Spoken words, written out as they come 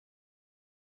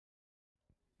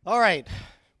All right.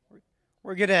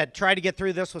 We're going to try to get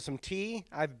through this with some tea.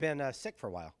 I've been sick for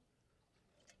a while.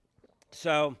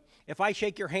 So if I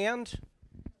shake your hand,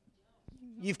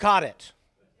 you've caught it.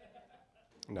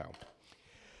 No.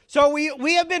 So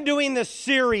we have been doing this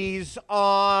series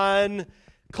on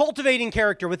cultivating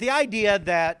character with the idea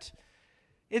that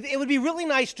it would be really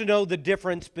nice to know the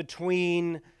difference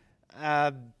between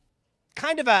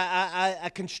kind of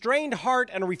a constrained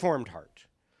heart and a reformed heart.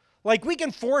 Like, we can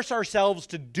force ourselves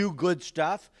to do good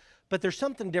stuff, but there's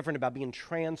something different about being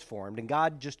transformed and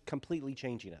God just completely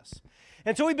changing us.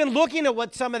 And so we've been looking at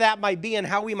what some of that might be and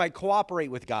how we might cooperate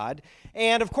with God.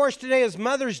 And, of course, today is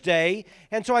Mother's Day,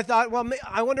 and so I thought, well,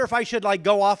 I wonder if I should,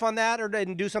 go off on that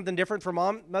and do something different for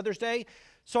Mother's Day.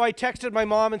 So I texted my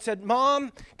mom and said,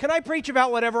 Mom, can I preach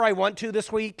about whatever I want to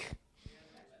this week?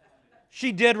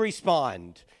 She did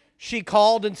respond. She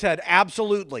called and said,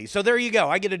 absolutely. So there you go.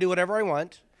 I get to do whatever I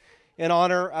want in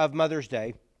honor of Mother's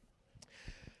Day.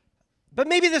 But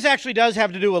maybe this actually does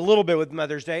have to do a little bit with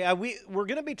Mother's Day. We're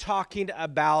going to be talking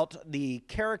about the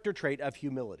character trait of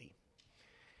humility.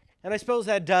 And I suppose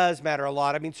that does matter a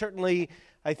lot. I mean, certainly,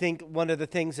 I think one of the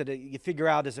things that you figure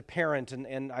out as a parent,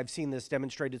 and I've seen this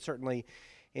demonstrated certainly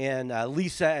in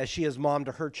Lisa as she is mom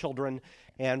to her children,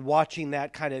 and watching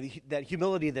that kind of that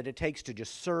humility that it takes to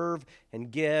just serve and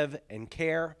give and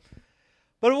care.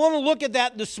 But I want to look at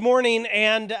that this morning,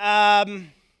 and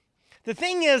the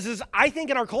thing is I think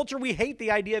in our culture we hate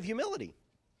the idea of humility.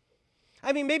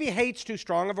 I mean, maybe hate's too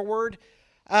strong of a word.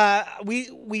 We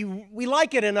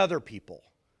like it in other people.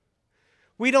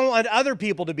 We don't want other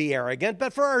people to be arrogant,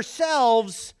 but for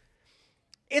ourselves,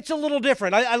 it's a little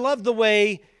different. I love the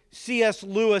way C.S.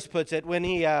 Lewis puts it when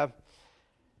he, in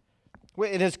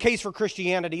his Case for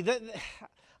Christianity.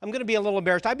 I'm going to be a little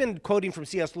embarrassed. I've been quoting from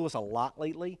C.S. Lewis a lot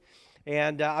lately.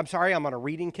 And I'm sorry, I'm on a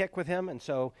reading kick with him, and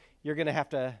so you're going to have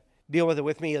to deal with it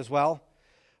with me as well.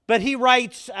 But he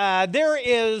writes, there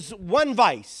is one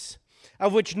vice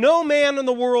of which no man in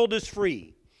the world is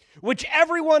free, which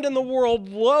everyone in the world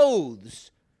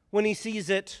loathes when he sees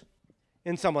it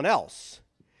in someone else,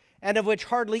 and of which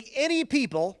hardly any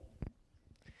people,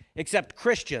 except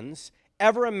Christians,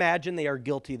 ever imagine they are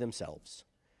guilty themselves.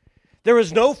 There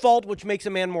is no fault which makes a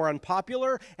man more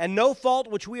unpopular, and no fault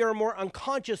which we are more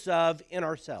unconscious of in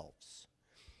ourselves.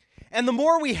 And the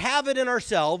more we have it in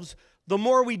ourselves, the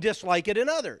more we dislike it in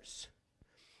others.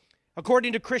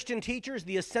 According to Christian teachers,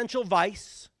 the essential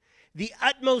vice, the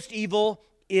utmost evil,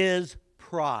 is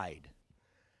pride.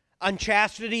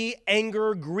 Unchastity,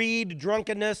 anger, greed,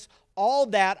 drunkenness, all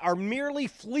that are merely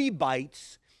flea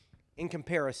bites in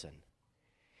comparison.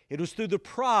 It was through the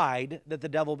pride that the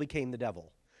devil became the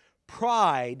devil.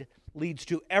 Pride leads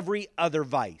to every other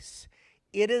vice.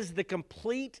 It is the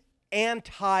complete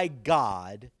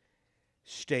anti-God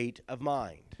state of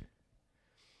mind.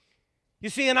 You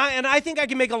see, and I think I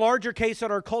can make a larger case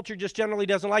that our culture just generally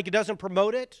doesn't like. It doesn't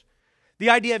promote it. The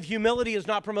idea of humility is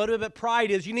not promoted, but pride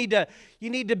is. You need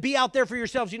to be out there for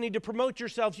yourselves. You need to promote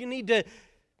yourselves. You need to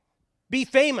be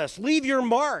famous. Leave your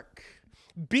mark.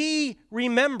 Be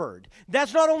remembered.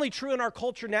 That's not only true in our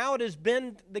culture now. It has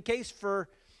been the case for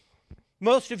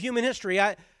most of human history.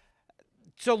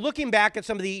 So looking back at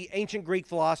some of the ancient Greek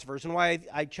philosophers, and why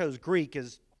I chose Greek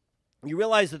is you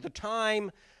realize at the time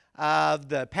of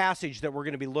the passage that we're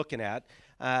going to be looking at,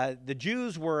 the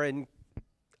Jews were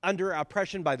under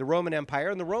oppression by the Roman Empire.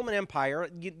 And the Roman Empire,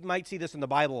 you might see this in the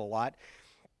Bible a lot,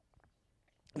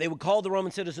 they would call the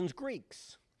Roman citizens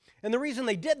Greeks. And the reason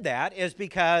they did that is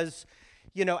because,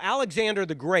 Alexander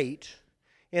the Great,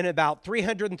 in about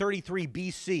 333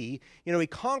 BC, he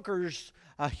conquers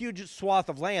a huge swath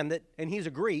of land and he's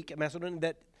a Greek, Macedonian,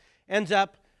 that ends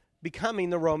up becoming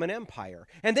the Roman Empire.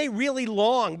 And they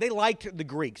liked the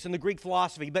Greeks and the Greek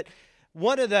philosophy. But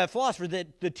one of the philosophers,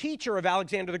 the teacher of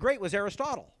Alexander the Great, was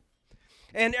Aristotle.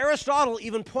 And Aristotle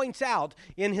even points out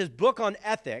in his book on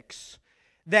ethics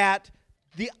that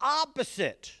the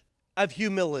opposite of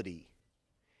humility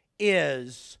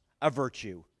is a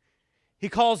virtue. He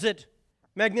calls it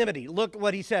magnanimity. Look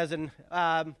what he says, and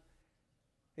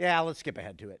let's skip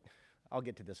ahead to it. I'll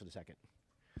get to this in a second.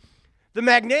 The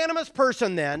magnanimous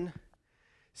person, then,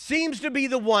 seems to be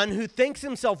the one who thinks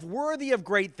himself worthy of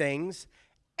great things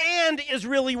and is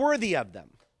really worthy of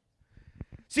them.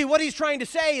 See, what he's trying to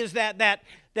say is that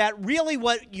really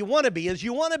what you want to be is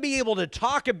you want to be able to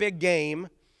talk a big game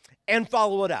and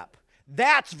follow it up.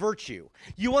 That's virtue.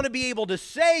 You want to be able to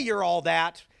say you're all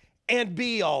that and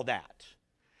be all that.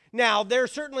 Now,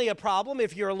 there's certainly a problem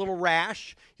if you're a little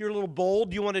rash, you're a little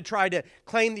bold, you want to try to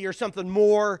claim that you're something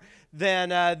more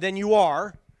than you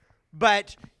are,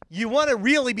 but you want to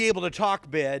really be able to talk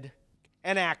big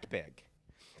and act big.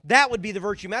 That would be the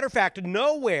virtue. Matter of fact,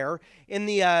 nowhere in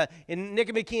the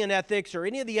Nicomachean ethics or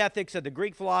any of the ethics of the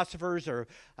Greek philosophers or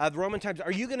the Roman times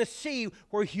are you going to see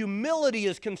where humility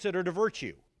is considered a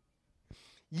virtue.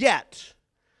 Yet,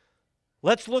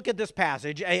 let's look at this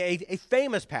passage, a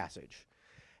famous passage.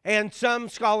 And some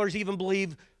scholars even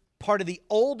believe part of the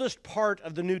oldest part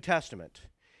of the New Testament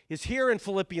is here in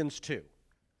Philippians 2.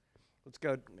 Let's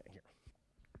go here.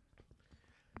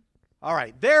 All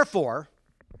right, therefore,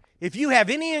 if you have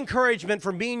any encouragement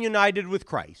from being united with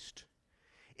Christ,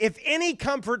 if any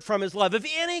comfort from his love, if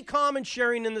any common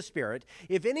sharing in the Spirit,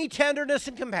 if any tenderness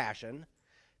and compassion,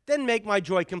 then make my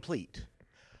joy complete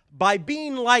by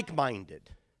being like-minded,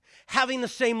 having the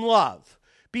same love,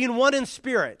 being one in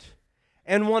spirit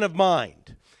and one of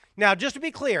mind. Now, just to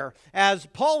be clear, as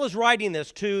Paul is writing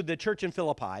this to the church in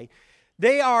Philippi,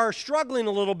 they are struggling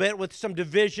a little bit with some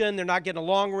division. They're not getting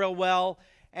along real well.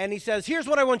 And he says, here's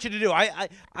what I want you to do. I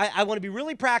want to be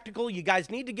really practical. You guys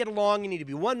need to get along. You need to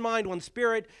be one mind, one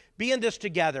spirit, be in this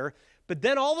together. But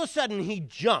then all of a sudden he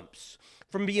jumps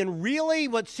from being really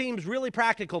what seems really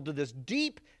practical to this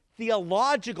deep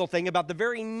theological thing about the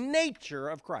very nature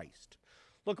of Christ.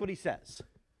 Look what he says.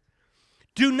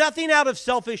 Do nothing out of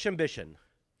selfish ambition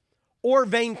or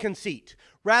vain conceit.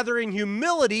 Rather, in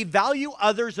humility, value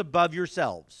others above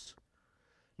yourselves,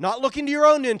 not looking to your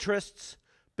own interests,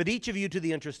 but each of you to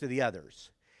the interest of the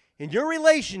others. In your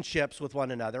relationships with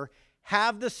one another,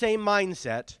 have the same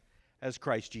mindset as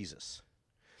Christ Jesus.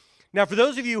 Now, for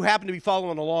those of you who happen to be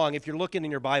following along, if you're looking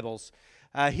in your Bibles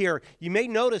here, you may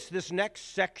notice this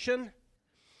next section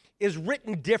is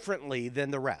written differently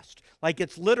than the rest. Like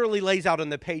it's literally lays out on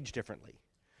the page differently.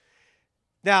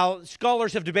 Now,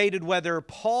 scholars have debated whether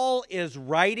Paul is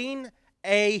writing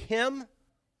a hymn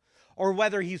or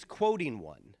whether he's quoting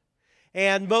one.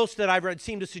 And most that I've read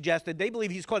seem to suggest that they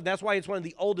believe he's quoting. That's why it's one of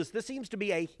the oldest. This seems to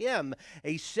be a hymn,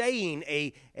 a saying,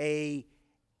 a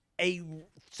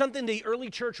something the early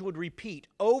church would repeat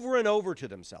over and over to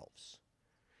themselves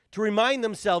to remind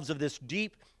themselves of this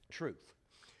deep truth.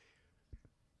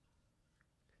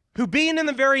 Who being in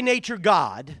the very nature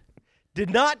God, did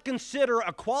not consider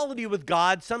equality with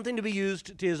God something to be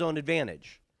used to his own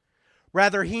advantage.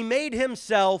 Rather, he made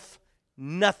himself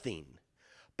nothing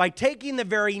by taking the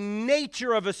very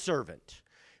nature of a servant,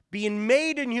 being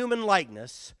made in human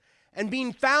likeness, and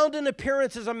being found in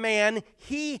appearance as a man,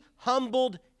 he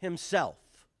humbled himself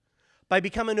by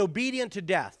becoming obedient to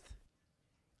death,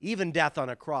 even death on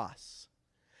a cross.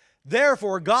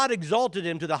 Therefore, God exalted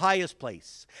him to the highest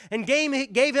place and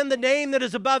gave him the name that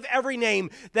is above every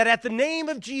name, that at the name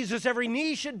of Jesus every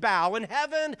knee should bow in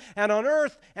heaven and on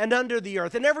earth and under the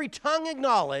earth, and every tongue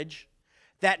acknowledge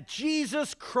that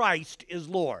Jesus Christ is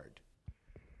Lord,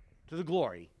 to the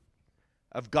glory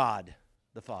of God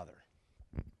the Father.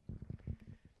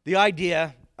 The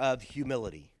idea of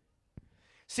humility.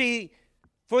 See,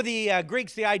 for the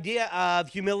Greeks, the idea of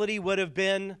humility would have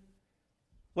been,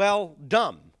 well,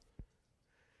 dumb.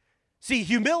 See,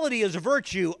 humility is a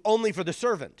virtue only for the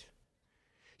servant.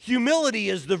 Humility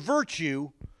is the virtue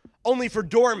only for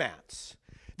doormats.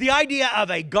 The idea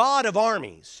of a God of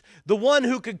armies, the one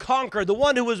who could conquer, the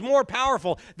one who was more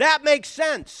powerful, that makes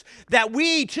sense. That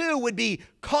we too would be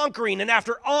conquering and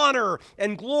after honor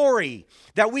and glory,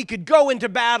 that we could go into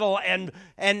battle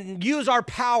and use our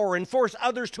power and force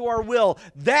others to our will.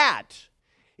 That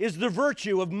is the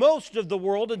virtue of most of the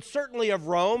world and certainly of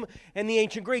Rome and the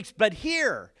ancient Greeks. But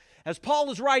here, as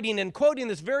Paul is writing and quoting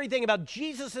this very thing about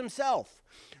Jesus himself,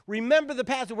 remember the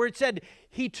passage where it said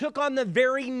he took on the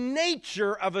very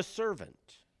nature of a servant.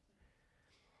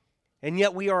 And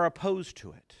yet we are opposed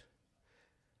to it.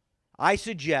 I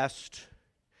suggest,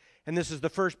 and this is the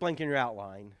first blank in your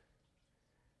outline,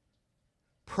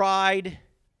 pride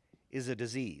is a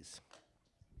disease.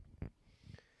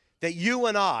 That you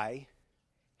and I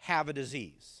have a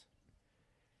disease.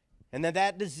 And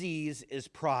that disease is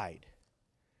pride.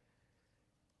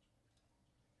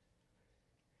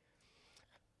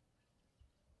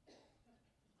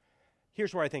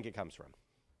 Here's where I think it comes from.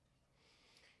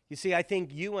 You see, I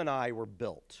think you and I were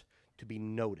built to be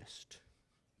noticed.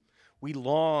 We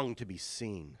long to be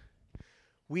seen.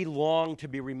 We long to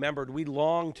be remembered. We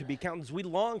long to be counted. We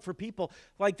long for people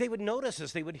like they would notice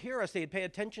us, they would hear us, they'd pay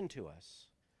attention to us.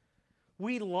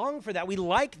 We long for that. We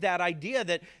like that idea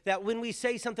that when we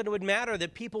say something that would matter,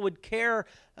 that people would care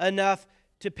enough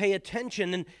to pay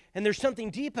attention. And there's something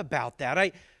deep about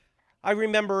that. I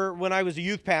remember when I was a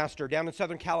youth pastor down in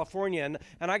Southern California,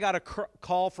 and I got a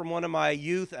call from one of my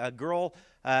youth, a girl,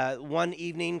 one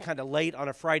evening, kind of late on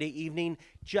a Friday evening,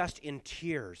 just in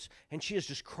tears. And she is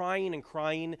just crying and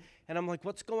crying. And I'm like,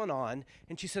 what's going on?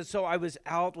 And she says, so I was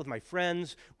out with my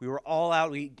friends. We were all out.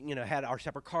 We, had our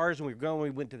separate cars, and we were going. We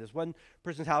went to this one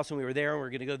person's house, and we were there, and we were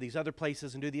going to go to these other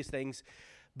places and do these things.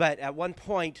 But at one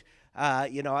point,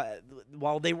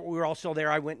 while we were all still there,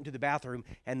 I went into the bathroom,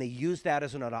 and they used that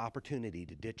as an opportunity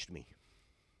to ditch me.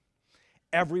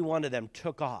 Every one of them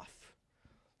took off,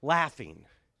 laughing,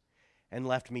 and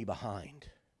left me behind.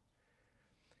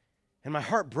 And my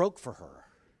heart broke for her.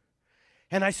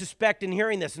 And I suspect in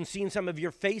hearing this and seeing some of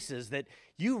your faces that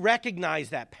you recognize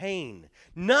that pain.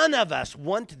 None of us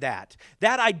want that.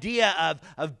 That idea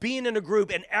of being in a group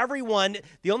and everyone,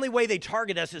 the only way they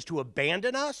target us is to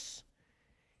abandon us,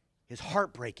 is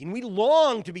heartbreaking. We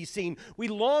long to be seen. We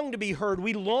long to be heard.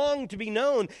 We long to be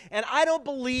known. And I don't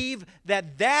believe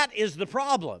that that is the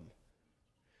problem.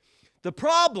 The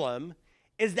problem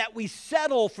is that we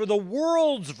settle for the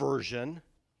world's version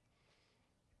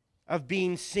of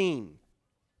being seen.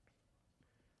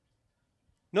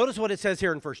 Notice what it says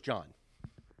here in 1 John.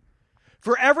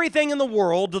 For everything in the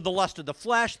world, the lust of the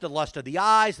flesh, the lust of the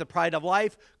eyes, the pride of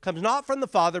life, comes not from the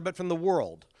Father, but from the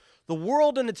world. The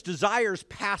world and its desires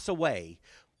pass away,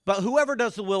 but whoever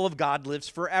does the will of God lives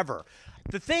forever.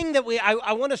 The thing that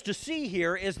I want us to see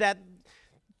here is that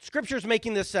Scripture is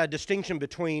making this distinction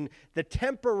between the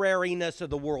temporariness of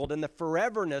the world and the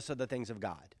foreverness of the things of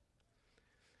God.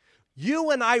 You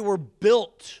and I were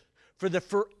built for the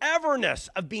foreverness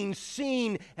of being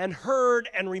seen and heard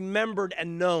and remembered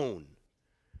and known.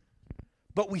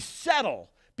 But we settle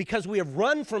because we have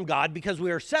run from God, because we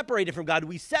are separated from God.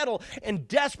 We settle and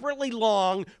desperately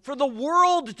long for the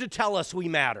world to tell us we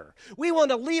matter. We want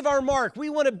to leave our mark.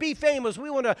 We want to be famous. We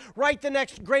want to write the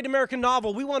next great American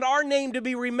novel. We want our name to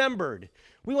be remembered.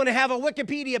 We want to have a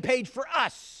Wikipedia page for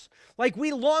us. Like,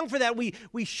 we long for that.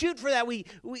 We shoot for that. We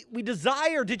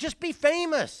desire to just be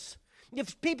famous.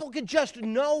 If people could just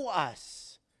know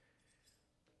us.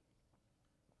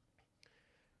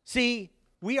 See,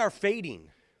 we are fading,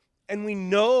 and we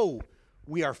know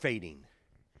we are fading.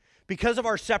 Because of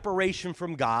our separation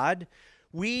from God,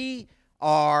 we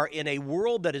are in a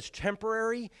world that is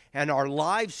temporary, and our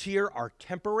lives here are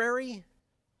temporary.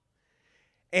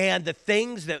 And the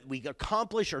things that we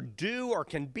accomplish or do or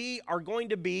can be are going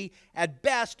to be, at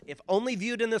best, if only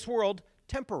viewed in this world,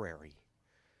 temporary.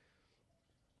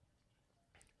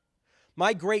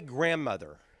 My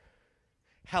great-grandmother,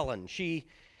 Helen,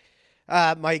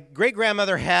 my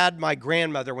great-grandmother had my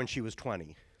grandmother when she was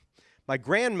 20. My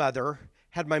grandmother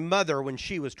had my mother when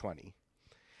she was 20.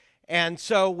 And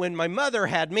so when my mother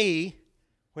had me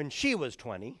when she was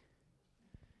 20,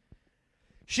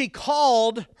 she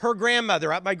called her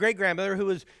grandmother up, my great-grandmother, who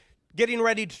was getting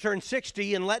ready to turn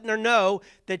 60, and letting her know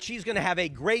that she's going to have a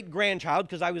great-grandchild,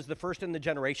 because I was the first in the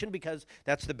generation, because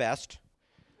that's the best,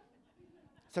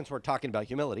 since we're talking about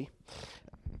humility.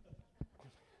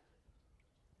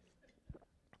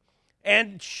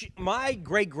 And my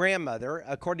great-grandmother,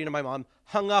 according to my mom,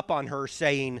 hung up on her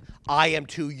saying, I am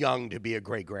too young to be a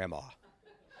great-grandma.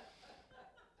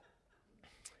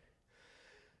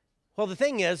 Well, the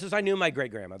thing is I knew my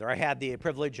great-grandmother. I had the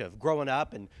privilege of growing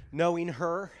up and knowing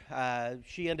her.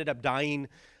 She ended up dying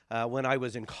when I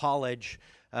was in college.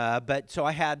 So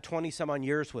I had 20-some-odd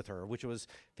years with her, which was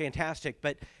fantastic.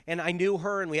 And I knew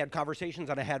her, and we had conversations,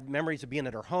 and I had memories of being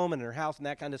at her home and in her house and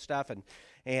that kind of stuff.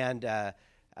 And the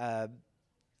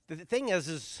thing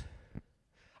is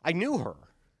I knew her.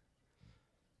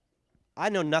 I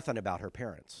know nothing about her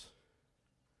parents.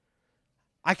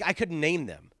 I couldn't name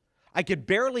them. I could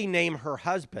barely name her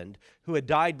husband, who had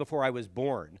died before I was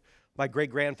born, my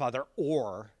great-grandfather,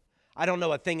 or I don't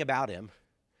know a thing about him.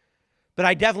 But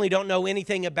I definitely don't know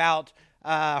anything about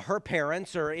her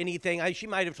parents or anything. She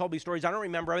might have told me stories. I don't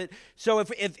remember it. So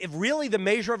if really the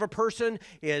measure of a person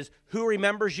is who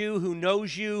remembers you, who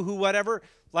knows you, who whatever,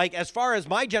 like as far as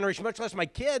my generation, much less my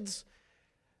kids,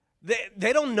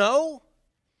 they don't know.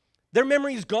 Their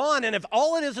memory's gone. And if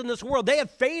all it is in this world, they have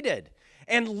faded.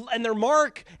 And their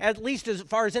mark, at least as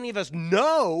far as any of us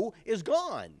know, is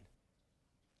gone.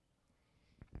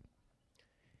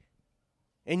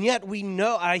 And yet we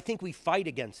know, I think we fight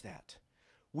against that.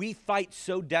 We fight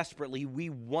so desperately. We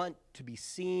want to be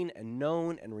seen and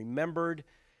known and remembered,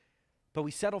 but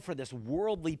we settle for this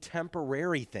worldly,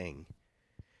 temporary thing.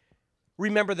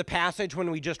 Remember the passage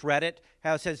when we just read it,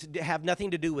 how it says, have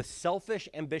nothing to do with selfish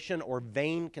ambition or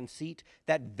vain conceit.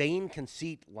 That vain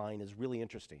conceit line is really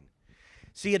interesting.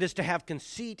 See, it is to have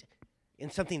conceit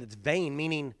in something that's vain,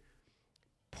 meaning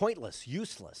pointless,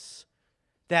 useless.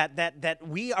 that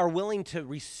we are willing to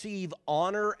receive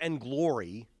honor and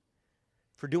glory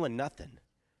for doing nothing.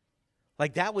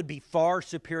 Like that would be far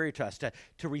superior to us,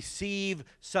 to receive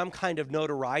some kind of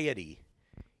notoriety,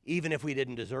 even if we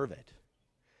didn't deserve it,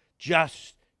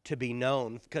 just to be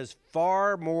known, because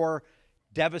far more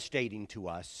devastating to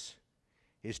us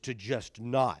is to just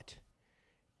not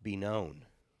be known.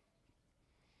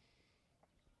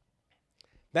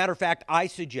 Matter of fact, I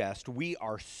suggest we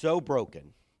are so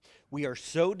broken, we are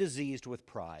so diseased with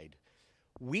pride,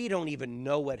 we don't even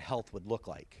know what health would look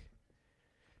like.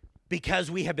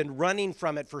 Because we have been running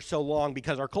from it for so long,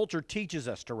 because our culture teaches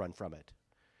us to run from it.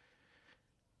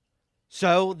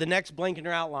 So, the next blank in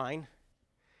your outline,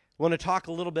 I want to talk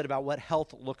a little bit about what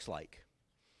health looks like.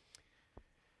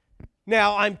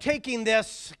 Now, I'm taking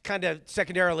this kind of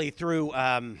secondarily through,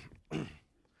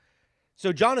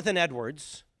 so Jonathan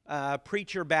Edwards,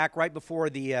 preacher back right before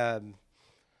the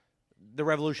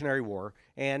Revolutionary War,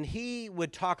 and he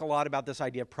would talk a lot about this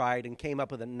idea of pride and came up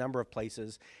with a number of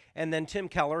places. And then Tim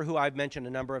Keller, who I've mentioned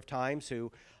a number of times,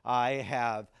 who I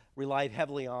have relied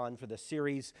heavily on for this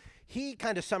series, he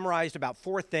kind of summarized about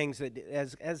 4 things that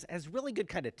as really good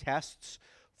kind of tests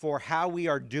for how we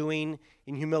are doing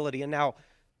in humility. And now,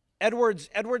 Edwards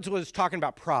was talking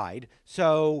about pride,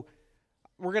 so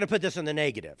we're going to put this in the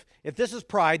negative. If this is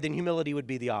pride, then humility would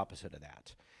be the opposite of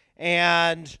that.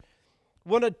 And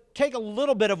want to take a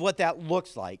little bit of what that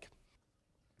looks like.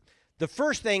 The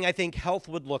first thing I think health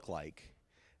would look like,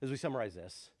 as we summarize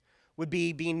this, would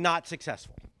be being not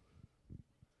successful.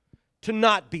 To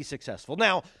not be successful.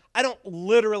 Now, I don't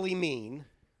literally mean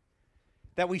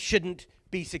that we shouldn't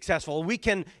be successful. We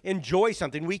can enjoy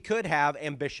something. We could have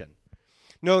ambition.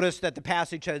 Notice that the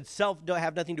passage said don't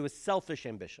have nothing to do with selfish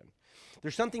ambition.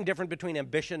 There's something different between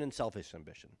ambition and selfish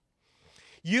ambition.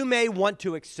 You may want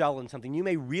to excel in something. You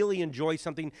may really enjoy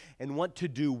something and want to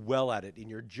do well at it in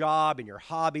your job, in your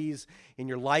hobbies, in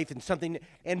your life, and something,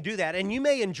 and do that. And you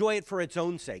may enjoy it for its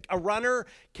own sake. A runner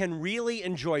can really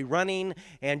enjoy running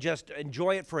and just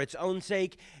enjoy it for its own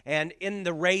sake, and in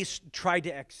the race try to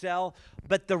excel.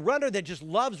 But the runner that just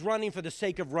loves running for the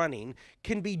sake of running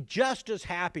can be just as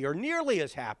happy or nearly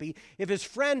as happy if his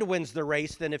friend wins the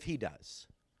race than if he does.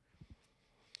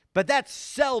 But that's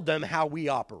seldom how we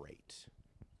operate.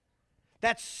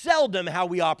 That's seldom how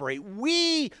we operate.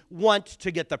 We want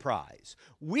to get the prize.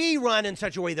 We run in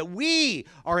such a way that we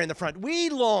are in the front. We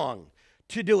long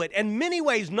to do it. In many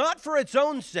ways, not for its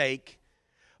own sake,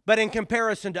 but in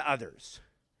comparison to others.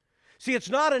 See, it's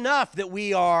not enough that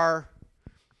we are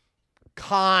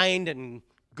kind and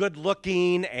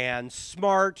good-looking and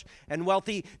smart and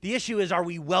wealthy. The issue is, are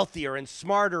we wealthier and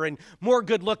smarter and more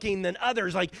good-looking than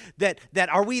others? Like that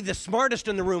are we the smartest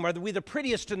in the room? Are we the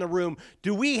prettiest in the room?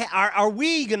 Are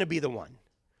we going to be the one?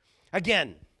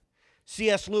 Again,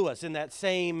 C.S. Lewis in that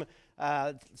same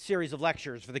series of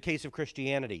lectures for the Case of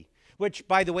Christianity, which,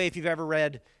 by the way, if you've ever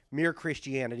read Mere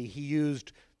Christianity, he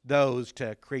used those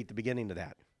to create the beginning of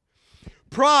that.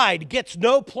 Pride gets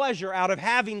no pleasure out of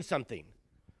having something,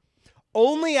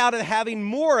 only out of having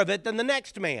more of it than the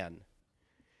next man.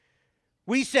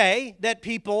 We say that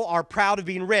people are proud of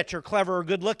being rich or clever or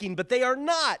good looking, but they are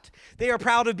not. They are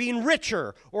proud of being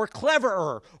richer or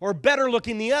cleverer or better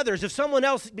looking than others. If someone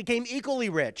else became equally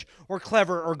rich or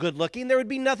clever or good looking, there would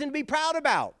be nothing to be proud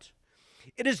about.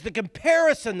 It is the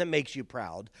comparison that makes you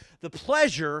proud, the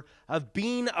pleasure of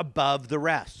being above the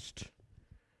rest.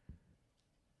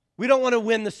 We don't want to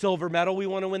win the silver medal, we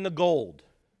want to win the gold.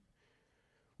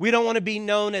 We don't want to be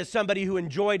known as somebody who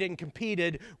enjoyed it and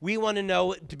competed. We want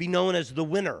to be known as the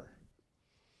winner.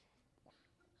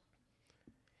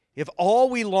 If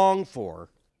all we long for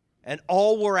and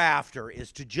all we're after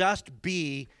is to just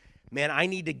be, man, I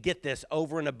need to get this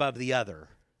over and above the other,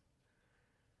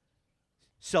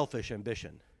 selfish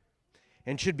ambition,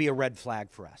 and should be a red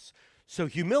flag for us. So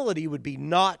humility would be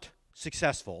not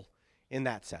successful in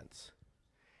that sense.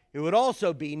 It would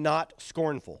also be not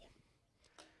scornful.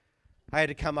 I had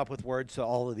to come up with words, so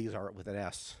all of these are with an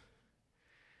S.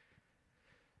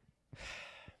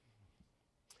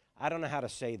 I don't know how to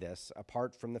say this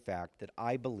apart from the fact that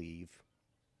I believe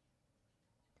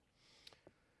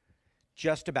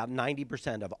just about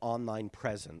 90% of online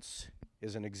presence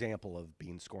is an example of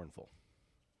being scornful.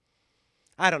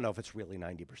 I don't know if it's really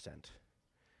 90%.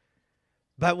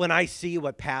 But when I see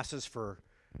what passes for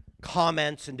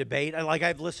comments and debate,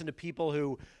 I've listened to people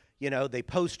who, they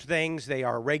post things, they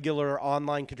are regular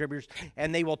online contributors,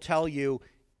 and they will tell you,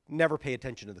 never pay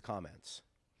attention to the comments.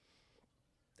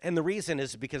 And the reason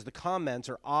is because the comments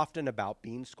are often about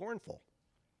being scornful.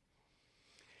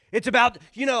 It's about,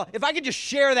 if I could just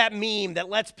share that meme that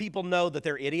lets people know that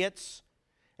they're idiots,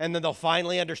 and then they'll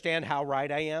finally understand how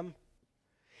right I am.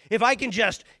 If I can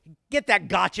just get that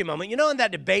gotcha moment, in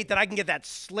that debate that I can get that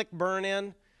slick burn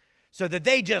in so that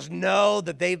they just know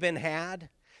that they've been had,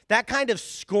 that kind of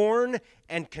scorn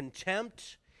and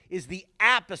contempt is the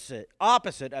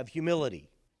opposite of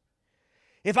humility.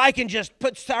 If I can just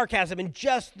put sarcasm in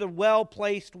just the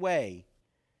well-placed way,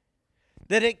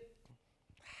 that it,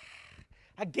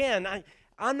 again,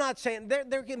 I'm not saying,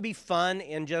 there can be fun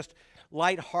in just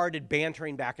lighthearted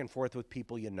bantering back and forth with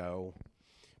people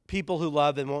people who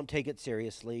love and won't take it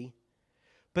seriously.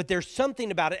 But there's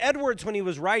something about it. Edwards, when he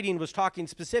was writing, was talking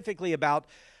specifically about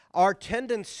our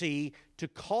tendency to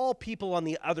call people on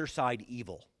the other side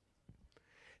evil.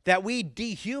 That we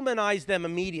dehumanize them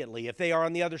immediately if they are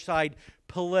on the other side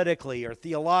politically or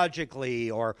theologically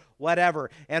or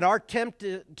whatever. And our attempt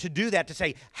to do that, to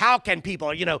say, how can people,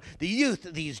 the youth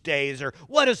these days, or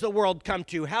what does the world come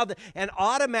to, and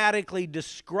automatically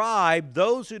describe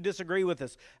those who disagree with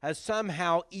us as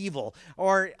somehow evil.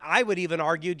 Or I would even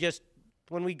argue, just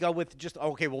when we go with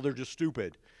okay, well, they're just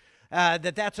stupid.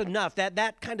 That's enough.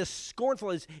 That kind of scornful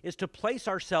is to place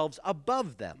ourselves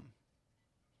above them.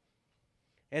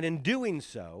 And in doing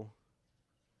so,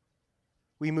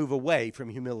 we move away from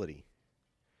humility.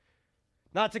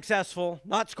 Not successful,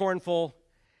 not scornful,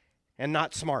 and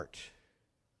not smart.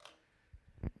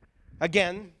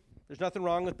 Again, there's nothing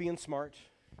wrong with being smart.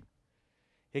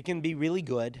 It can be really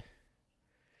good.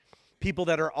 People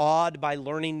that are awed by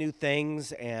learning new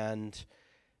things and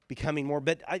becoming more.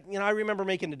 But I remember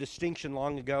making a distinction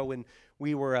long ago when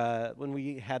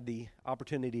we had the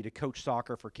opportunity to coach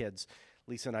soccer for kids.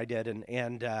 Lisa and I did,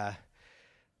 and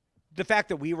the fact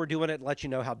that we were doing it lets you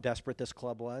know how desperate this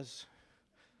club was.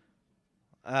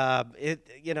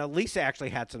 Lisa actually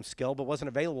had some skill, but wasn't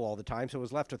available all the time, so it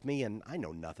was left with me, and I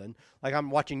know nothing. Like,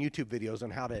 I'm watching YouTube videos on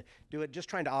how to do it, just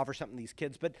trying to offer something to these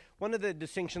kids. But one of the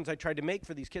distinctions I tried to make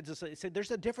for these kids is I said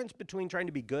there's a difference between trying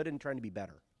to be good and trying to be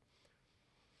better.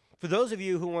 For those of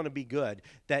you who want to be good,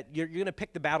 that you're going to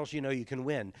pick the battles you know you can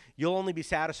win. You'll only be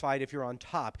satisfied if you're on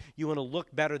top. You want to look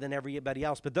better than everybody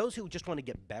else. But those who just want to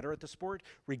get better at the sport,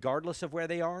 regardless of where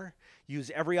they are,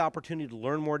 use every opportunity to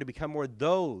learn more, to become more,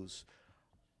 those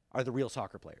are the real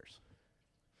soccer players.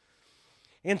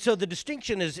 And so the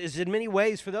distinction is in many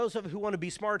ways for those who want to be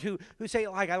smart, who say,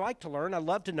 I like to learn, I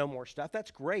love to know more stuff,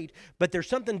 that's great, but there's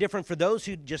something different for those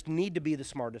who just need to be the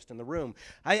smartest in the room.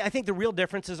 I think the real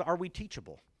difference is, are we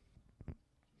teachable?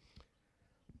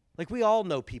 Like, we all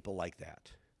know people like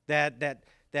that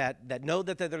know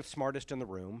that they're the smartest in the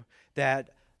room,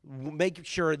 that make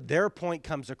sure their point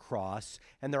comes across,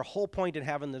 and their whole point in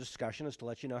having the discussion is to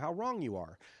let you know how wrong you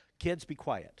are. Kids, be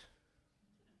quiet.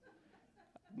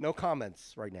 No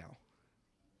comments right now.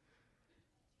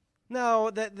 No,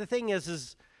 the thing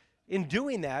is in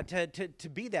doing that, to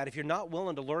be that, if you're not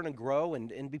willing to learn and grow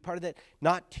and be part of that,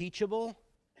 not teachable.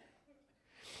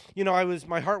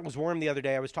 My heart was warm the other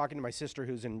day. I was talking to my sister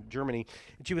who's in Germany,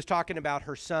 and she was talking about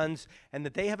her sons and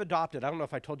that they have adopted, I don't know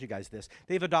if I told you guys this,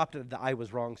 they've adopted the I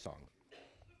Was Wrong song.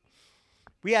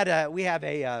 We have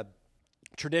a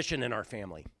tradition in our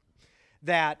family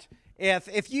that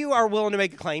if you are willing to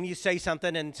make a claim, you say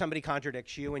something and somebody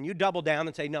contradicts you, and you double down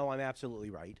and say, no, I'm absolutely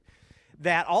right,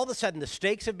 that all of a sudden the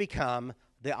stakes have become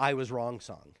the I Was Wrong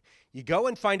song. You go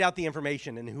and find out the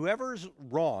information, and whoever's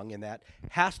wrong in that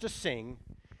has to sing,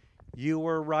 you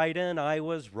were right and I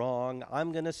was wrong.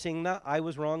 I'm going to sing the I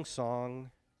Was Wrong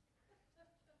song.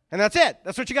 And that's it.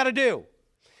 That's what you got to do.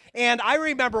 And I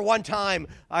remember one time,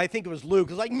 I think it was Luke,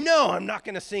 was like, no, I'm not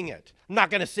going to sing it. I'm not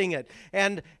going to sing it.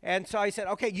 And so I said,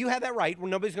 okay, you have that right. Well,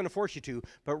 nobody's going to force you to.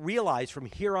 But realize from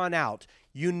here on out,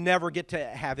 you never get to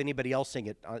have anybody else sing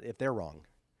it if they're wrong.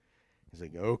 He's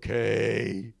like,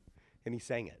 okay. And he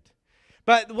sang it.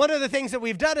 But one of the things that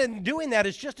we've done in doing that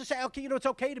is just to say, okay, it's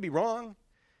okay to be wrong.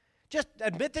 Just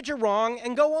admit that you're wrong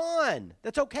and go on.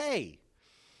 That's okay.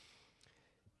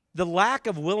 The lack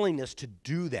of willingness to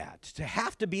do that, to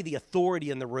have to be the authority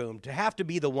in the room, to have to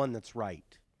be the one that's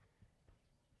right,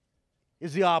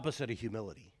 is the opposite of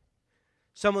humility.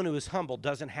 Someone who is humble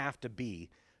doesn't have to be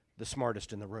the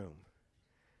smartest in the room.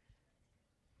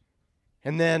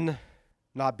 And then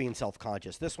not being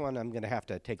self-conscious. This one I'm going to have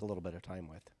to take a little bit of time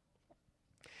with.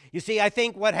 You see, I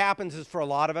think what happens is, for a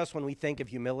lot of us, when we think of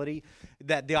humility,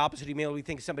 that the opposite of humility, we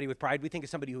think of somebody with pride. We think of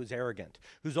somebody who is arrogant,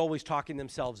 who's always talking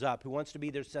themselves up, who wants to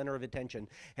be their center of attention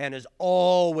and is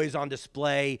always on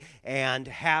display and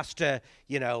has to,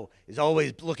 is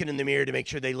always looking in the mirror to make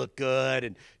sure they look good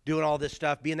and doing all this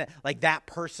stuff, being that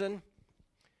person.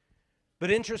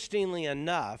 But interestingly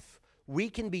enough, we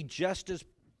can be just as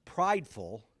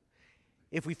prideful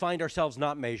if we find ourselves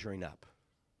not measuring up.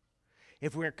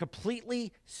 if we're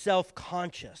completely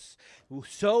self-conscious,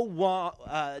 so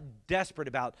desperate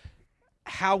about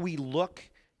how we look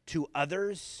to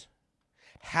others,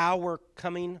 how we're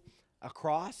coming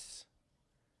across,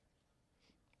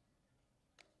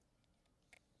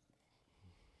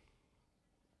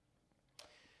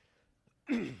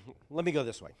 let me go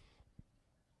this way.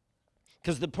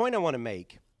 Because the point I want to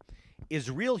make is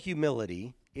real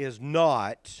humility is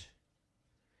not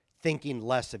thinking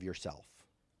less of yourself,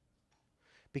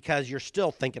 because you're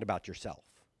still thinking about yourself.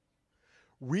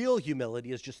 Real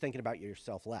humility is just thinking about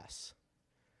yourself less,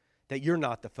 that you're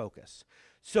not the focus.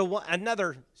 So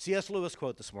another C.S. Lewis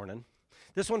quote this morning,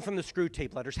 this one from the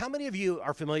Screwtape Letters. How many of you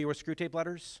are familiar with Screwtape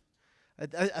Letters?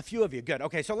 A few of you, good.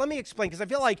 Okay, so let me explain, because I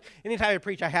feel like anytime I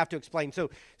preach, I have to explain. So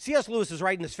C.S. Lewis is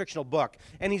writing this fictional book,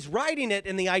 and he's writing it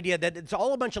in the idea that it's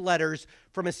all a bunch of letters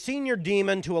from a senior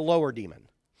demon to a lower demon.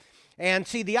 And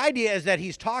see, the idea is that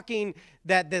he's talking,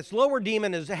 that this lower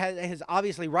demon is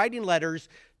obviously writing letters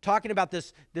talking about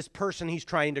this person he's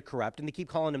trying to corrupt, and they keep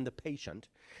calling him the patient,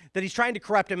 that he's trying to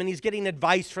corrupt him, and he's getting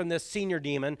advice from this senior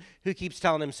demon who keeps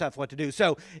telling himself what to do.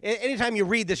 So anytime you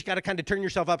read this, you got to kind of turn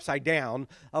yourself upside down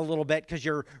a little bit, because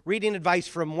you're reading advice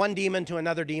from one demon to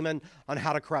another demon on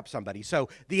how to corrupt somebody. So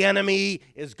the enemy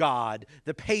is God.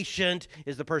 The patient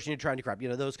is the person you're trying to corrupt. You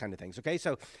know, those kind of things, okay?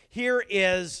 So here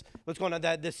is what's going on.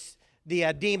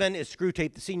 The demon is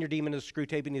Screwtape. The senior demon is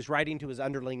Screwtape, and he's writing to his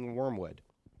underling Wormwood.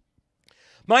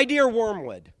 My dear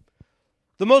Wormwood,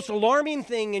 the most alarming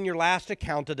thing in your last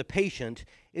account of the patient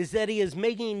is that he is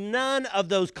making none of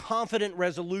those confident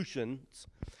resolutions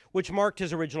which marked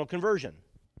his original conversion.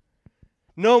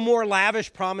 No more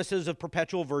lavish promises of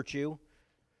perpetual virtue,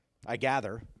 I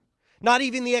gather. Not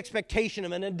even the expectation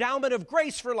of an endowment of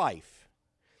grace for life,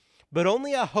 but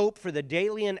only a hope for the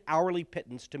daily and hourly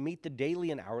pittance to meet the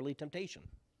daily and hourly temptation.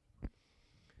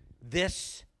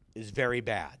 This is very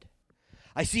bad.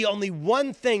 I see only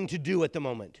one thing to do at the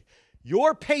moment.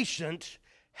 Your patient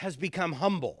has become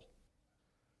humble.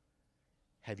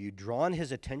 Have you drawn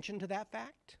his attention to that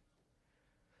fact?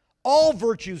 All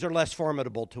virtues are less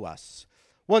formidable to us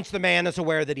once the man is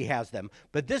aware that he has them.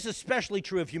 But this is especially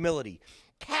true of humility.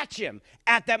 Catch him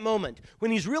at that moment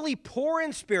when he's really poor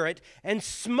in spirit, and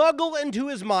smuggle into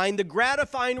his mind the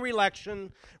gratifying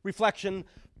reflection,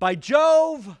 by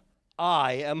Jove,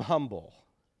 I am humble.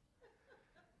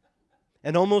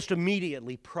 And almost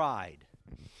immediately, pride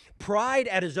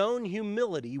at his own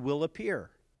humility will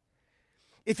appear.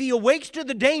 If he awakes to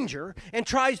the danger and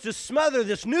tries to smother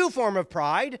this new form of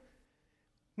pride,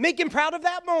 make him proud of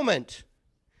that moment.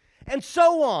 And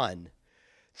so on,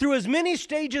 through as many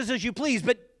stages as you please,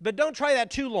 but don't try that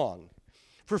too long,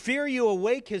 for fear you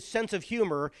awake his sense of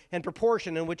humor and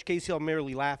proportion, in which case he'll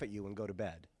merely laugh at you and go to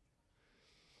bed.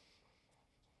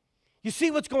 You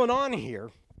see, what's going on here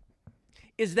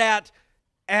is that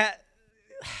as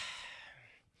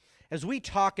we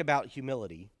talk about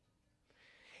humility,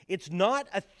 it's not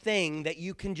a thing that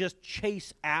you can just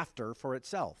chase after for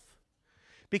itself.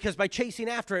 Because by chasing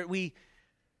after it, we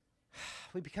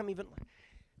become even...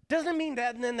 Doesn't mean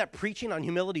that then that preaching on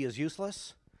humility is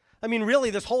useless. I mean, really,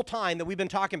 this whole time that we've been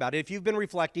talking about it, if you've been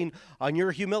reflecting on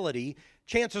your humility,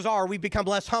 chances are we've become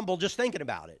less humble just thinking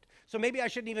about it. So maybe I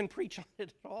shouldn't even preach on it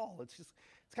at all. It's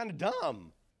kind of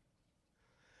dumb.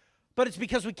 But it's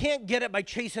because we can't get it by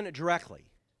chasing it directly.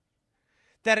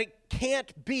 That it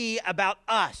can't be about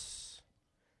us.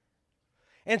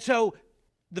 And so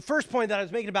the first point that I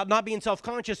was making about not being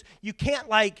self-conscious, you can't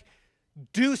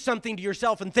do something to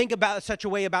yourself and think about such a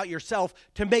way about yourself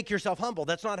to make yourself humble.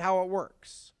 That's not how it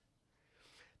works.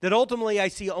 That ultimately I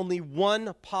see only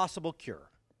one possible cure.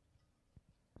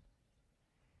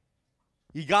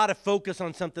 You got to focus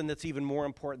on something that's even more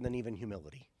important than even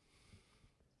humility.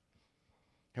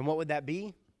 And what would that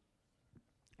be?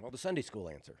 Well, the Sunday school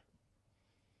answer.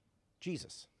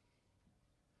 Jesus.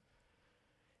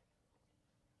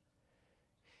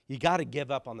 You got to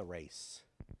give up on the race.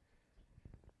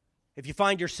 If you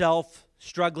find yourself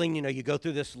struggling, you go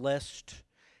through this list,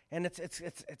 and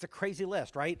it's a crazy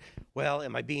list, right? Well,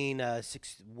 am I being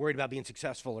worried about being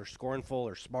successful or scornful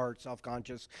or smart,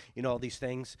 self-conscious, all these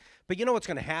things? But you know what's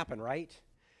going to happen, right?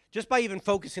 Just by even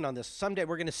focusing on this, someday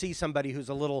we're going to see somebody who's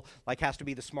a little, has to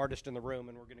be the smartest in the room,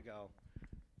 and we're going to go,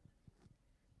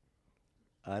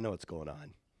 I know what's going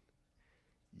on.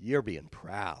 You're being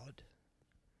proud.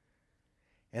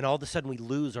 And all of a sudden we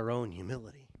lose our own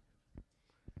humility.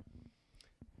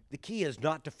 The key is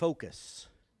not to focus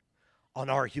on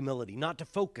our humility, not to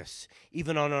focus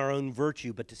even on our own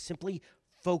virtue, but to simply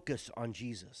focus on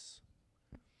Jesus.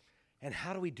 And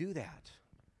how do we do that?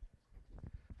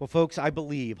 Well, folks, I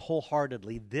believe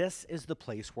wholeheartedly this is the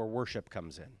place where worship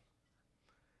comes in.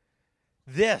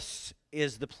 This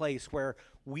is the place where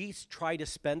we try to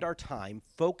spend our time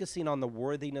focusing on the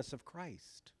worthiness of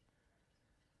Christ.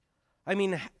 I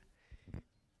mean,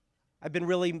 I've been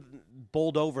really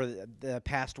bowled over the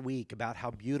past week about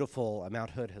how beautiful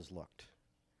Mount Hood has looked.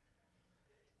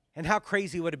 And how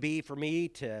crazy would it be for me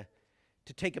to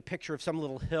take a picture of some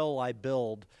little hill I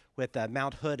build with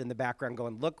Mount Hood in the background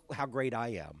going, look how great I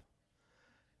am.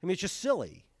 I mean, it's just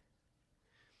silly.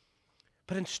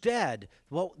 But instead,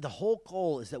 the whole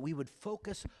goal is that we would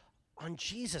focus on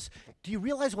Jesus. Do you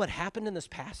realize what happened in this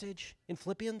passage in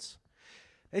Philippians?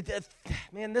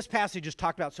 Man, this passage is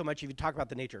talked about so much. If you talk about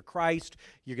the nature of Christ,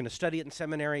 you're going to study it in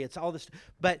seminary. It's all this,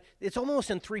 but it's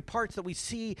almost in three parts that we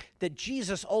see that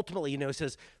Jesus ultimately,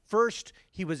 says, first,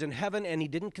 he was in heaven and he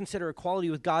didn't consider equality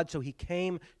with God, so he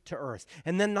came to earth.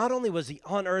 And then not only was he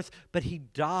on earth, but he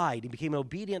died. He became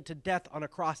obedient to death on a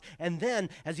cross. And then,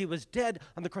 as he was dead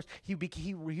on the cross, he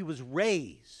was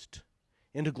raised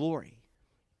into glory.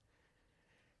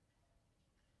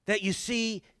 That you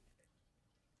see,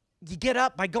 you get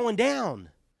up by going down.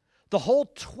 The whole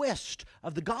twist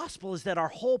of the gospel is that our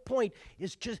whole point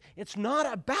is it's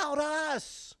not about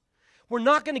us. We're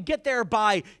not going to get there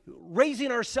by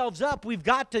raising ourselves up. We've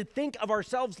got to think of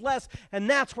ourselves less, and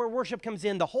that's where worship comes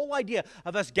in. The whole idea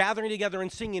of us gathering together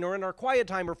and singing or in our quiet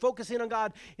time or focusing on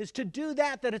God is to do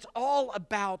that it's all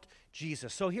about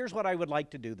Jesus. So here's what I would like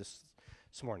to do this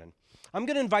morning. I'm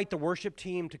going to invite the worship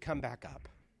team to come back up.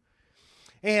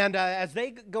 And as they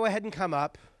go ahead and come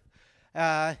up,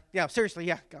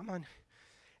 seriously, come on.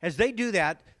 As they do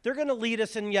that, they're going to lead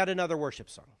us in yet another worship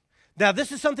song. Now,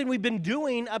 this is something we've been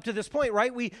doing up to this point,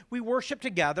 right? We worship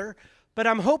together, but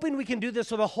I'm hoping we can do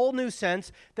this with a whole new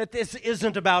sense that this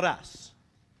isn't about us.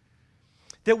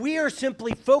 That we are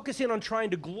simply focusing on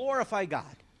trying to glorify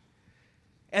God.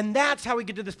 And that's how we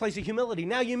get to this place of humility.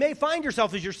 Now, you may find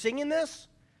yourself as you're singing this,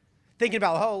 thinking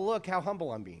about, oh, look how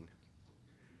humble I'm being.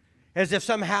 As if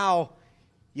somehow,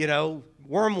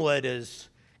 Wormwood is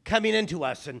coming into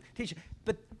us and teaching.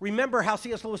 But remember how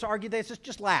C.S. Lewis argued this?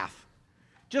 Just laugh.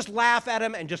 Just laugh at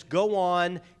him and just go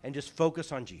on and just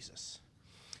focus on Jesus.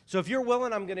 So if you're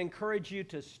willing, I'm going to encourage you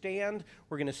to stand.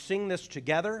 We're going to sing this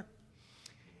together.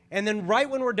 And then right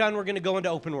when we're done, we're going to go into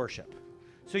open worship.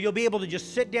 So you'll be able to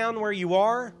just sit down where you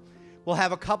are. We'll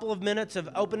have a couple of minutes of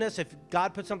openness. If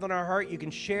God puts something on our heart, you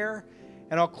can share.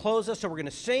 And I'll close this. So we're going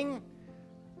to sing.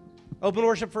 Open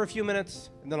worship for a few minutes,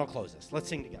 and then I'll close this. Let's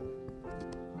sing together.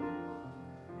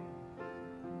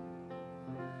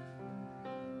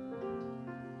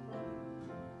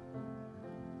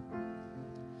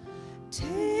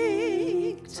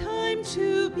 Take time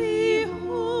to be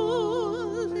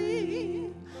holy.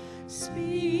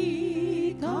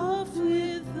 Speak of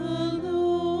with the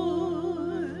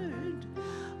Lord.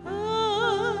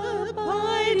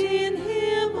 Abide in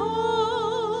him always.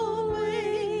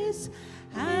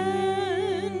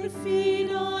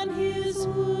 Feed on his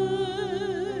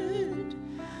word.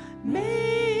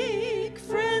 Make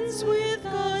friends with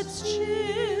God's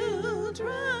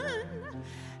children.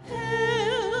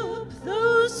 Help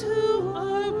those who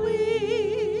are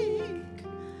weak.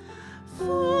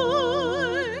 Forgetting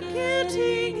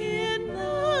in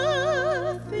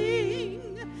nothing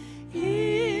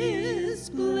his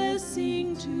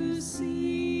blessing to seek.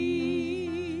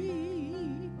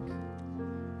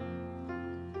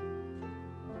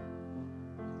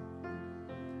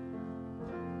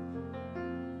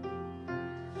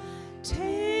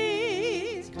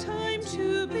 Take time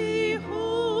to be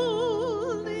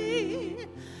holy.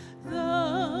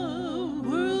 The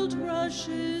world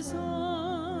rushes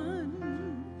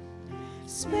on.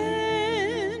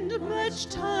 Spend much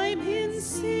time in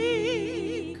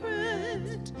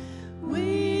secret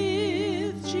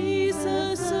with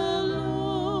Jesus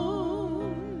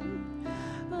alone.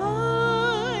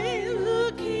 By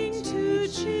looking to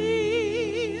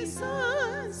Jesus,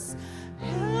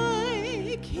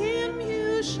 like him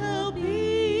you shall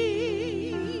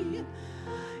be.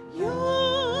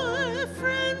 Your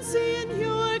friends in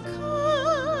your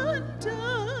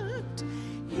conduct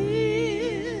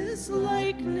his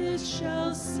likeness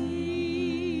shall see.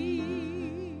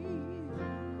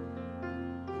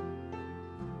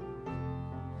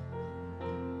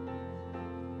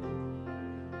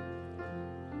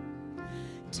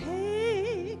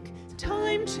 Take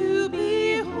time to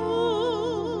be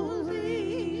holy.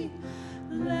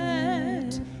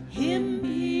 Let him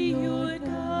be your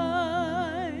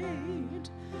guide.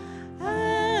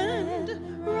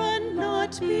 And run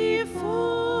not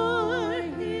before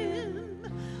him.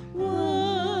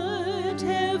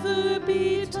 Whatever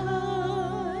be